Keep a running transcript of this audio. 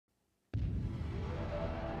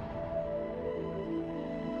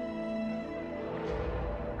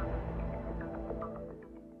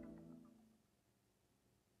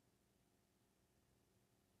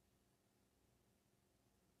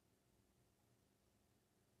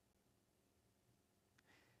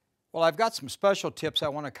Well, I've got some special tips I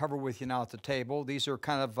want to cover with you now at the table. These are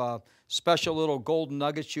kind of special little golden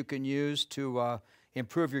nuggets you can use to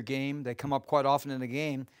improve your game. They come up quite often in the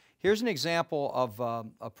game. Here's an example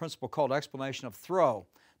of a principle called explanation of throw.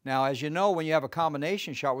 Now, as you know, when you have a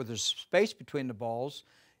combination shot where there's space between the balls,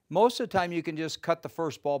 most of the time you can just cut the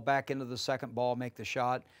first ball back into the second ball, make the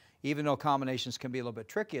shot, even though combinations can be a little bit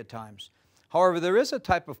tricky at times. However, there is a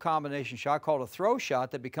type of combination shot called a throw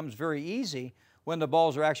shot that becomes very easy when the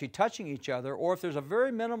balls are actually touching each other, or if there's a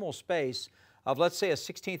very minimal space of, let's say, a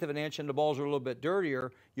 1/16 of an inch and the balls are a little bit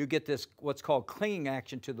dirtier, you get this what's called clinging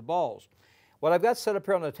action to the balls. What I've got set up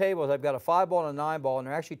here on the table is I've got a 5-ball and a 9-ball, and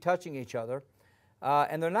they're actually touching each other,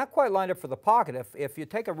 and they're not quite lined up for the pocket. If you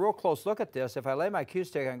take a real close look at this, if I lay my cue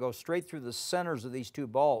stick and go straight through the centers of these two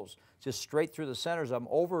balls, just straight through the centers, I'm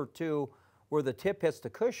over to where the tip hits the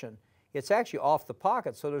cushion, it's actually off the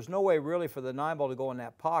pocket, so there's no way really for the 9-ball to go in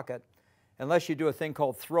that pocket unless you do a thing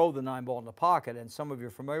called throw the 9-ball in the pocket. And some of you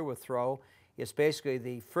are familiar with throw. It's basically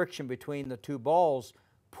the friction between the two balls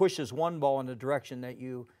pushes one ball in the direction that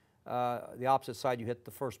you, the opposite side you hit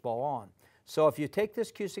the first ball on. So if you take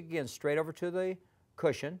this cue stick again straight over to the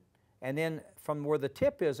cushion, and then from where the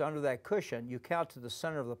tip is under that cushion, you count to the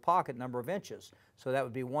center of the pocket number of inches. So that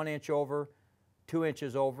would be 1 inch over, 2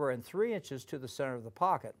 inches over, and 3 inches to the center of the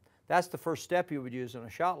pocket. That's the first step you would use in a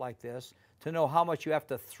shot like this to know how much you have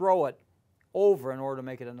to throw it over in order to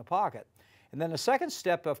make it in the pocket. And then the second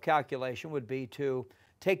step of calculation would be to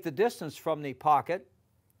take the distance from the pocket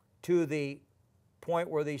to the point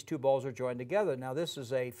where these two balls are joined together. Now this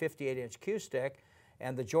is a 58-inch cue stick,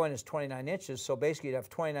 and the joint is 29 inches, so basically you have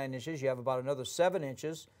 29 inches, you have about another 7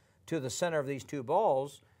 inches to the center of these two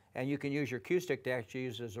balls, and you can use your cue stick to actually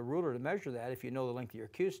use as a ruler to measure that if you know the length of your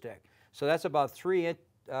cue stick. So that's about 3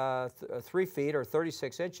 feet or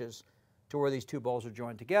 36 inches to where these two balls are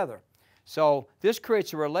joined together. So this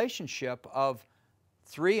creates a relationship of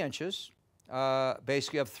 3 inches,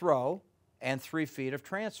 basically of throw, and 3 feet of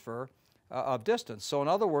transfer of distance. So in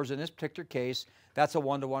other words, in this particular case, that's a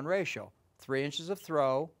 1-to-1 ratio. 3 inches of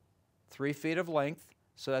throw, 3 feet of length,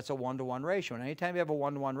 so that's a 1-to-1 ratio. And anytime you have a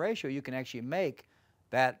 1-to-1 ratio, you can actually make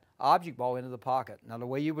that object ball into the pocket. Now the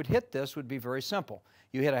way you would hit this would be very simple.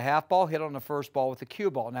 You hit a half ball hit on the first ball with the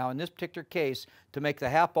cue ball. Now in this particular case, to make the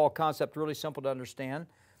half ball concept really simple to understand,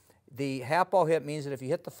 the half ball hit means that if you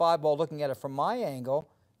hit the 5-ball looking at it from my angle,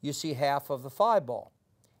 you see half of the 5-ball.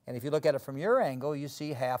 And if you look at it from your angle, you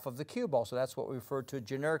see half of the cue ball. So that's what we refer to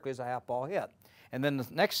generically as a half ball hit. And then the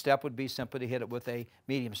next step would be simply to hit it with a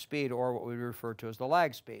medium speed, or what we refer to as the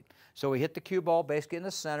lag speed. So we hit the cue ball basically in the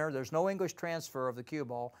center. There's no English transfer of the cue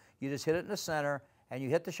ball. You just hit it in the center, and you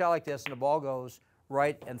hit the shot like this, and the ball goes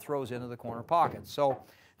right and throws into the corner pocket. So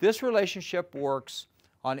this relationship works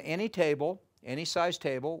on any table. Any size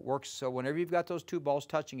table works, so whenever you've got those two balls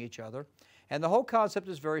touching each other. And the whole concept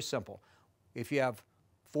is very simple. If you have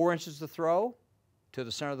 4 inches to throw to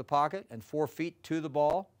the center of the pocket and 4 feet to the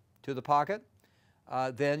ball, to the pocket,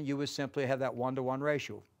 then you would simply have that 1-to-1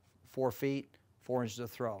 ratio. 4 feet, 4 inches to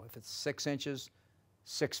throw. If it's 6 inches,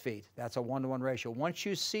 6 feet. That's a 1-to-1 ratio. Once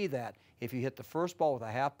you see that, if you hit the first ball with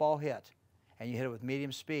a half ball hit and you hit it with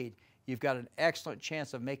medium speed, you've got an excellent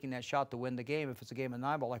chance of making that shot to win the game if it's a game of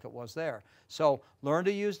 9-ball like it was there. So learn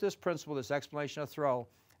to use this principle, this explanation of throw,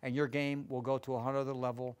 and your game will go to a whole other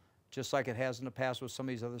level just like it has in the past with some of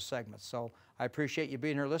these other segments. So I appreciate you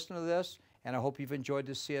being here listening to this, and I hope you've enjoyed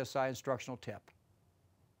this CSI instructional tip.